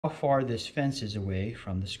how far this fence is away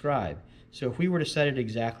from the scribe. So if we were to set it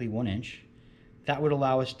exactly 1 inch, that would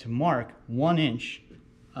allow us to mark 1 inch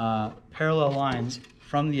parallel lines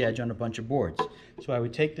from the edge on a bunch of boards. So I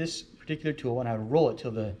would take this particular tool and I would roll it till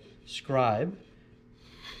the scribe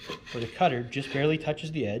or the cutter just barely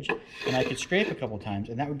touches the edge, and I could scrape a couple times,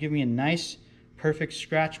 and that would give me a nice perfect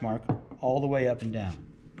scratch mark all the way up and down.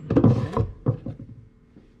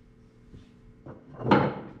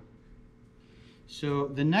 Okay. So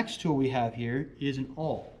the next tool we have here is an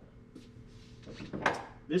awl.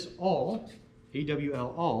 This awl,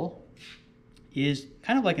 A-W-L awl, is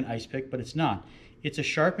kind of like an ice pick, but it's not. It's a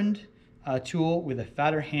sharpened tool with a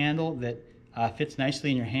fatter handle that fits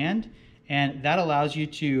nicely in your hand, and that allows you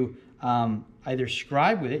to either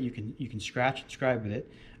scribe with it. You can scratch and scribe with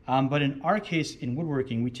it, but in our case in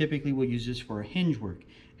woodworking, we typically will use this for a hinge work.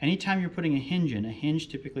 Anytime you're putting a hinge in, a hinge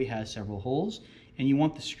typically has several holes, and you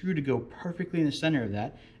want the screw to go perfectly in the center of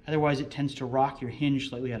that. Otherwise, it tends to rock your hinge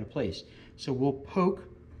slightly out of place. So we'll poke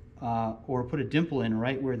or put a dimple in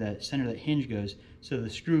right where the center of that hinge goes, so the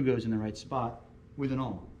screw goes in the right spot with an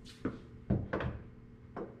awl.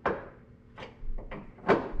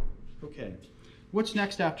 Okay, what's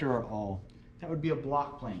next after our awl? That would be a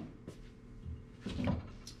block plane.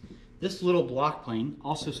 This little block plane,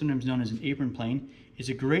 also sometimes known as an apron plane, is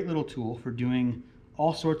a great little tool for doing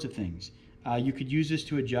all sorts of things. You could use this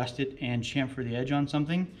to adjust it and chamfer the edge on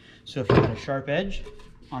something. So if you had a sharp edge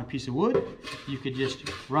on a piece of wood, you could just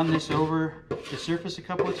run this over the surface a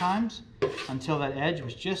couple of times until that edge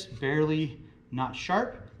was just barely not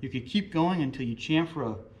sharp. You could keep going until you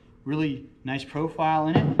chamfer a really nice profile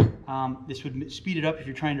in it. This would speed it up if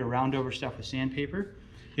you're trying to round over stuff with sandpaper.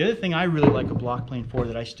 The other thing I really like a block plane for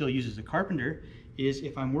that I still use as a carpenter is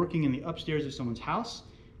if I'm working in the upstairs of someone's house,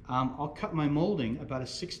 I'll cut my molding about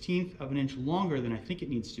 1/16 of an inch longer than I think it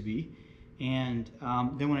needs to be. And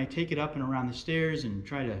then when I take it up and around the stairs and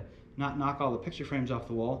try to not knock all the picture frames off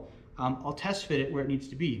the wall, I'll test fit it where it needs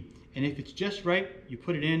to be. And if it's just right, you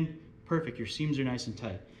put it in, perfect, your seams are nice and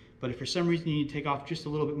tight. But if for some reason you need to take off just a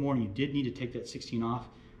little bit more and you did need to take that 16 off,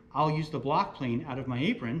 I'll use the block plane out of my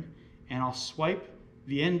apron and I'll swipe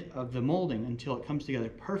the end of the molding until it comes together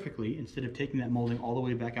perfectly instead of taking that molding all the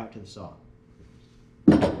way back out to the saw.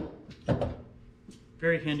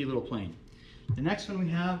 Very handy little plane. The next one we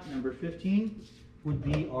have, number 15, would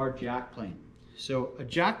be our jack plane. So a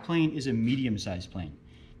jack plane is a medium-sized plane.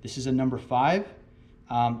 This is a number 5.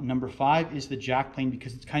 Number 5 is the jack plane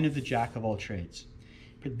because it's kind of the jack of all trades.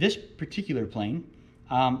 For this particular plane,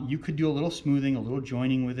 you could do a little smoothing, a little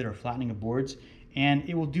joining with it, or flattening of boards, and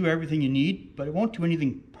it will do everything you need, but it won't do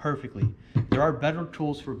anything perfectly. There are better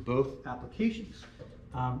tools for both applications.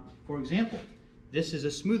 For example, this is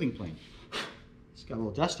a smoothing plane. It's got a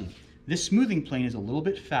little dusty. This smoothing plane is a little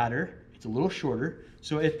bit fatter, it's a little shorter,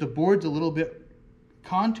 so if the board's a little bit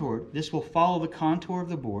contoured, this will follow the contour of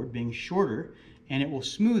the board, being shorter, and it will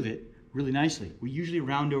smooth it really nicely. We usually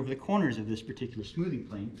round over the corners of this particular smoothing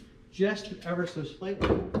plane just ever so slightly.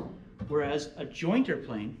 Whereas a jointer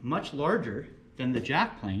plane, much larger than the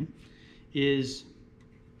jack plane, is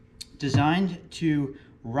designed to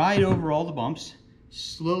ride over all the bumps,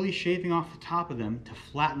 slowly shaving off the top of them to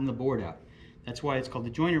flatten the board out. That's why it's called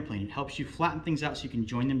the jointer plane. It helps you flatten things out so you can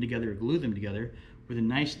join them together or glue them together with a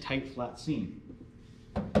nice tight flat seam.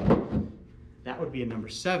 That would be a number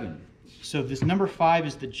 7. So this number 5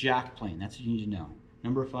 is the jack plane. That's what you need to know.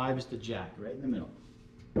 Number 5 is the jack, right in the middle.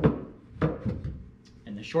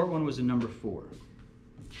 And the short one was a number 4.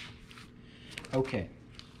 Okay,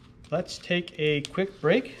 let's take a quick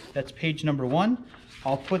break. That's page number 1.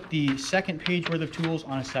 I'll put the second page worth of tools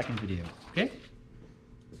on a second video, okay?